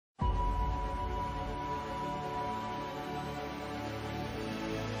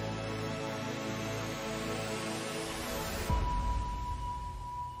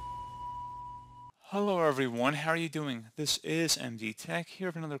Hello everyone, how are you doing? This is MD Tech here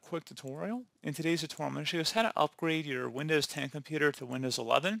with another quick tutorial. In today's tutorial, I'm going to show you how to upgrade your Windows 10 computer to Windows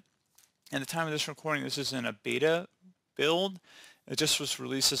 11. At the time of this recording, this is in a beta build. It just was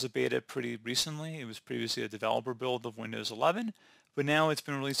released as a beta pretty recently. It was previously a developer build of Windows 11, but now it's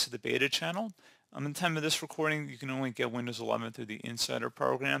been released to the beta channel. At the time of this recording, you can only get Windows 11 through the Insider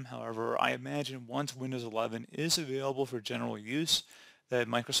program. However, I imagine once Windows 11 is available for general use, that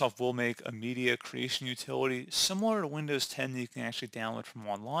Microsoft will make a media creation utility similar to Windows 10 that you can actually download from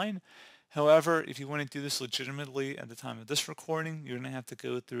online. However, if you want to do this legitimately at the time of this recording, you're going to have to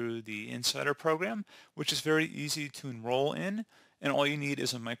go through the Insider program, which is very easy to enroll in. And all you need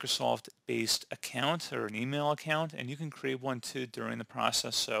is a Microsoft-based account or an email account, and you can create one too during the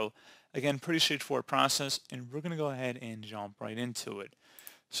process. So again, pretty straightforward process, and we're going to go ahead and jump right into it.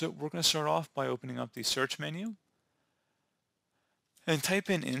 So we're going to start off by opening up the search menu and type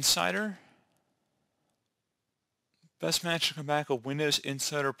in Insider. Best match to come back with Windows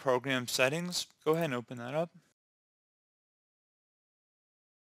Insider Program Settings. Go ahead and open that up.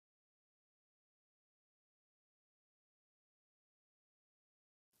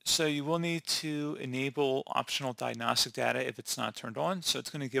 So you will need to enable optional diagnostic data if it's not turned on. So it's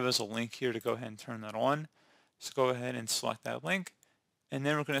going to give us a link here to go ahead and turn that on. So go ahead and select that link. And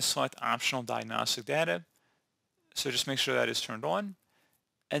then we're going to select optional diagnostic data. So just make sure that is turned on.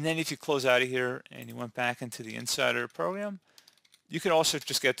 And then if you close out of here and you went back into the Insider program, you could also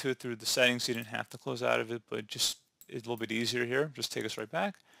just get to it through the settings. You didn't have to close out of it, but just it's a little bit easier here. Just take us right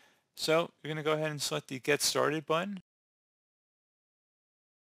back. So you're going to go ahead and select the Get Started button.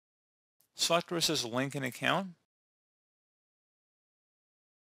 Select where it says Link an Account.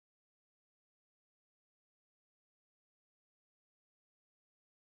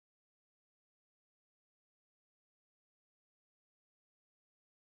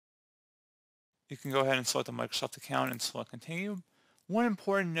 You can go ahead and select the Microsoft account and select Continue. One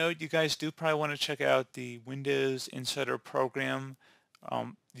important note, you guys do probably want to check out the Windows Insider program.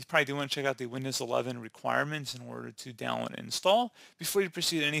 You probably do want to check out the Windows 11 requirements in order to download and install. Before you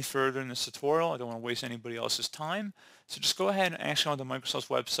proceed any further in this tutorial, I don't want to waste anybody else's time. So just go ahead and actually on the Microsoft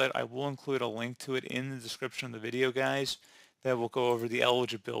website, I will include a link to it in the description of the video, guys, that will go over the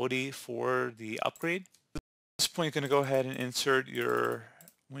eligibility for the upgrade. At this point, you're going to go ahead and insert your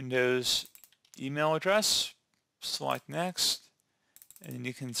Windows email address, select Next, and then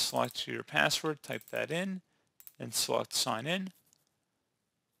you can select your password, type that in, and select Sign In.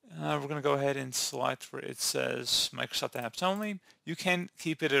 We're going to go ahead and select where it says Microsoft Apps Only. You can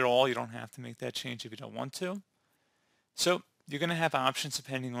keep it at all. You don't have to make that change if you don't want to. So you're going to have options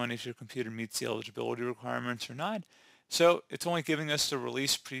depending on if your computer meets the eligibility requirements or not. So it's only giving us the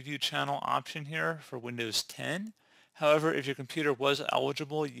release preview channel option here for Windows 10. However, if your computer was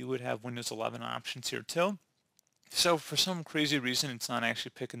eligible, you would have Windows 11 options here too. So for some crazy reason, it's not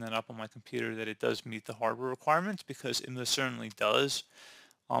actually picking that up on my computer that it does meet the hardware requirements, because it most certainly does.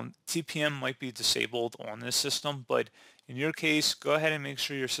 TPM might be disabled on this system, but in your case, go ahead and make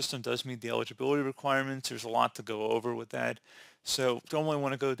sure your system does meet the eligibility requirements. There's a lot to go over with that. So don't really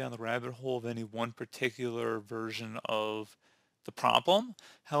want to go down the rabbit hole of any one particular version of the problem.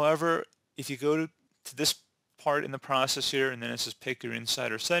 However, if you go to this part in the process here, and then it says pick your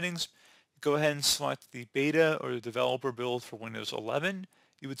Insider settings, go ahead and select the beta or the developer build for Windows 11.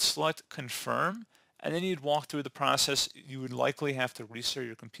 You would select confirm, and then you'd walk through the process. You would likely have to restart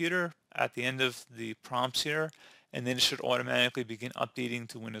your computer at the end of the prompts here, and then it should automatically begin updating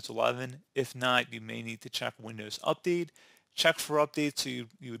to Windows 11. If not, you may need to check Windows Update. Check for updates, so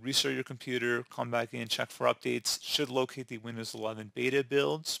you would restart your computer, come back in, check for updates. Should locate the Windows 11 beta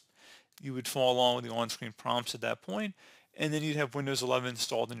builds. You would follow along with the on-screen prompts at that point, and then you'd have Windows 11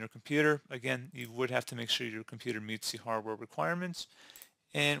 installed in your computer. Again, you would have to make sure your computer meets the hardware requirements.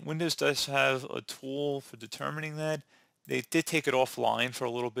 And Windows does have a tool for determining that. They did take it offline for a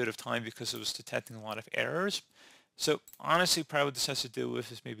little bit of time because it was detecting a lot of errors. So honestly, probably what this has to do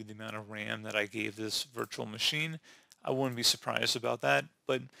with is maybe the amount of RAM that I gave this virtual machine. I wouldn't be surprised about that.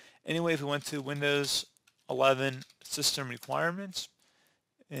 But anyway, if we went to Windows 11 System Requirements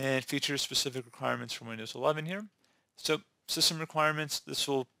and Feature Specific Requirements for Windows 11 here. So system requirements, this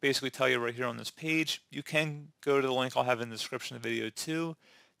will basically tell you right here on this page. You can go to the link I'll have in the description of the video too.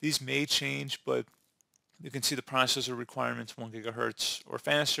 These may change, but you can see the processor requirements 1 gigahertz or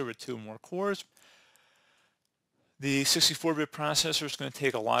faster with 2 or more cores. The 64-bit processor is going to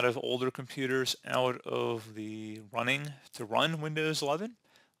take a lot of older computers out of the running to run Windows 11.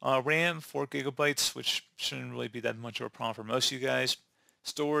 RAM 4 gigabytes, which shouldn't really be that much of a problem for most of you guys.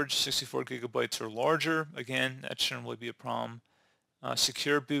 Storage 64 gigabytes or larger. Again, that shouldn't really be a problem.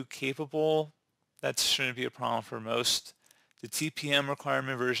 Secure boot capable. That shouldn't be a problem for most. The TPM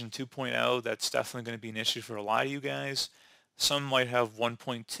requirement version 2.0, that's definitely going to be an issue for a lot of you guys. Some might have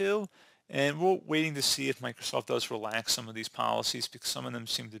 1.2, and we're waiting to see if Microsoft does relax some of these policies because some of them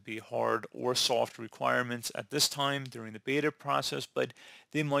seem to be hard or soft requirements at this time during the beta process, but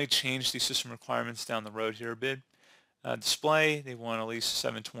they might change these system requirements down the road here a bit. Display, they want at least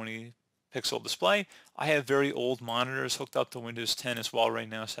 720 pixel display. I have very old monitors hooked up to Windows 10 as well right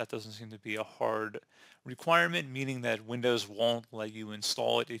now, so that doesn't seem to be a hard requirement, meaning that Windows won't let you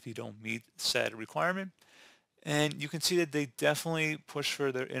install it if you don't meet said requirement. And you can see that they definitely push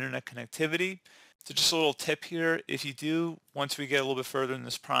for their internet connectivity. So just a little tip here, if you do, once we get a little bit further in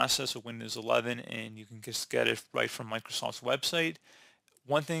this process of Windows 11 and you can just get it right from Microsoft's website,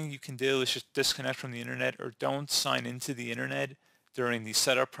 one thing you can do is just disconnect from the internet or don't sign into the internet during the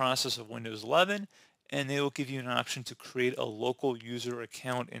setup process of Windows 11, and they will give you an option to create a local user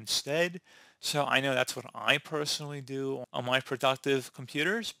account instead. So I know that's what I personally do on my productive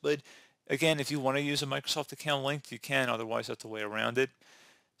computers, but again, if you want to use a Microsoft account linked, you can, otherwise that's the way around it.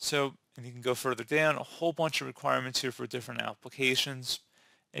 So, and you can go further down, a whole bunch of requirements here for different applications.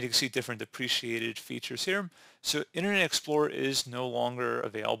 And you can see different depreciated features here. So Internet Explorer is no longer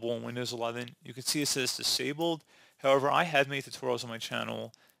available in Windows 11. You can see it says disabled. However, I have made tutorials on my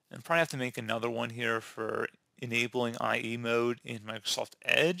channel and probably have to make another one here for enabling IE mode in Microsoft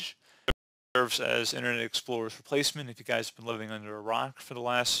Edge. It serves as Internet Explorer's replacement if you guys have been living under a rock for the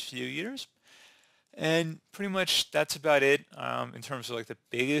last few years. And pretty much that's about it in terms of like the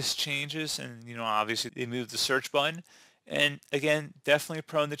biggest changes. And obviously they moved the search button. And again, definitely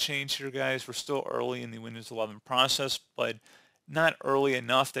prone to change here, guys. We're still early in the Windows 11 process, but not early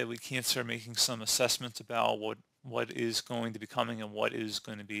enough that we can't start making some assessments about what is going to be coming and what is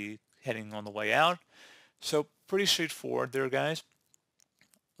going to be heading on the way out. So pretty straightforward there, guys.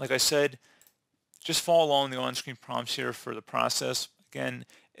 Like I said, just follow along the on-screen prompts here for the process. Again,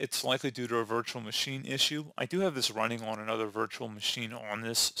 it's likely due to a virtual machine issue. I do have this running on another virtual machine on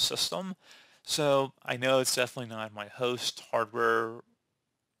this system. So I know it's definitely not my host hardware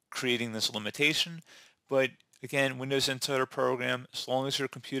creating this limitation, but again, Windows Insider program, as long as your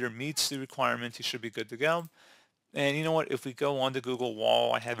computer meets the requirements, you should be good to go. And you know what, if we go on to Google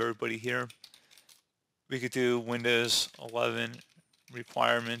Wall, I have everybody here. We could do Windows 11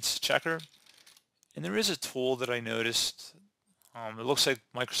 requirements checker. And there is a tool that I noticed. It looks like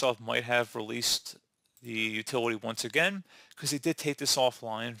Microsoft might have released the utility once again because they did take this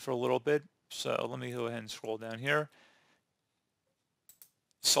offline for a little bit. So let me go ahead and scroll down here.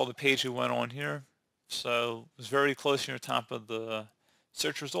 Saw the page we went on here. So it was very close near the top of the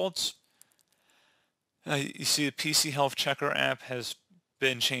search results. You see the PC Health Checker app has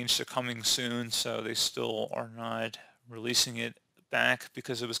been changed to coming soon, so they still are not releasing it back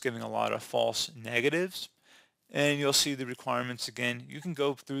because it was giving a lot of false negatives. And you'll see the requirements again. You can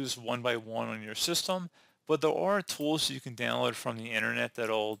go through this one by one on your system, but there are tools you can download from the internet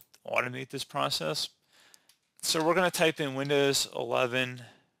that'll automate this process. So we're going to type in Windows 11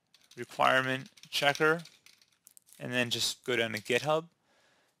 requirement checker and then just go down to GitHub.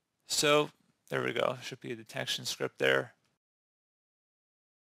 So there we go. Should be a detection script there.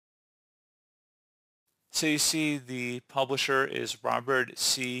 So you see the publisher is Robert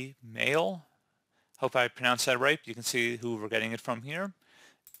C. Mail. Hope I pronounced that right. You can see who we're getting it from here.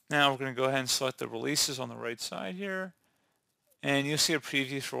 Now we're going to go ahead and select the releases on the right side here. And you'll see a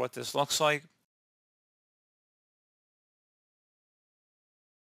preview for what this looks like.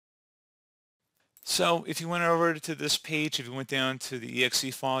 So if you went over to this page, if you went down to the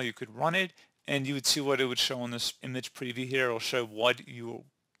exe file, you could run it and you would see what it would show on this image preview here. It'll show what you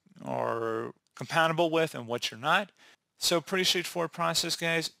are compatible with and what you're not. So pretty straightforward process,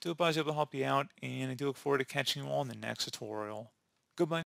 guys. Do hope I was able to help you out, and I do look forward to catching you all in the next tutorial. Goodbye.